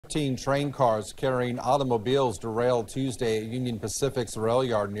13 train cars carrying automobiles derailed Tuesday at Union Pacific's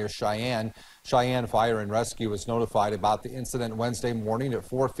Railyard near Cheyenne. Cheyenne Fire and Rescue was notified about the incident Wednesday morning at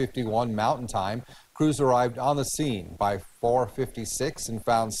 4:51 Mountain Time. Crews arrived on the scene by 4:56 and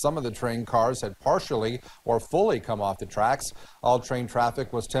found some of the train cars had partially or fully come off the tracks. All train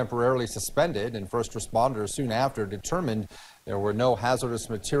traffic was temporarily suspended, and first responders soon after determined there were no hazardous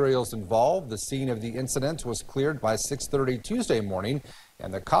materials involved. The scene of the incident was cleared by 6:30 Tuesday morning,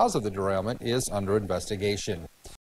 and the cause of the derailment is under investigation.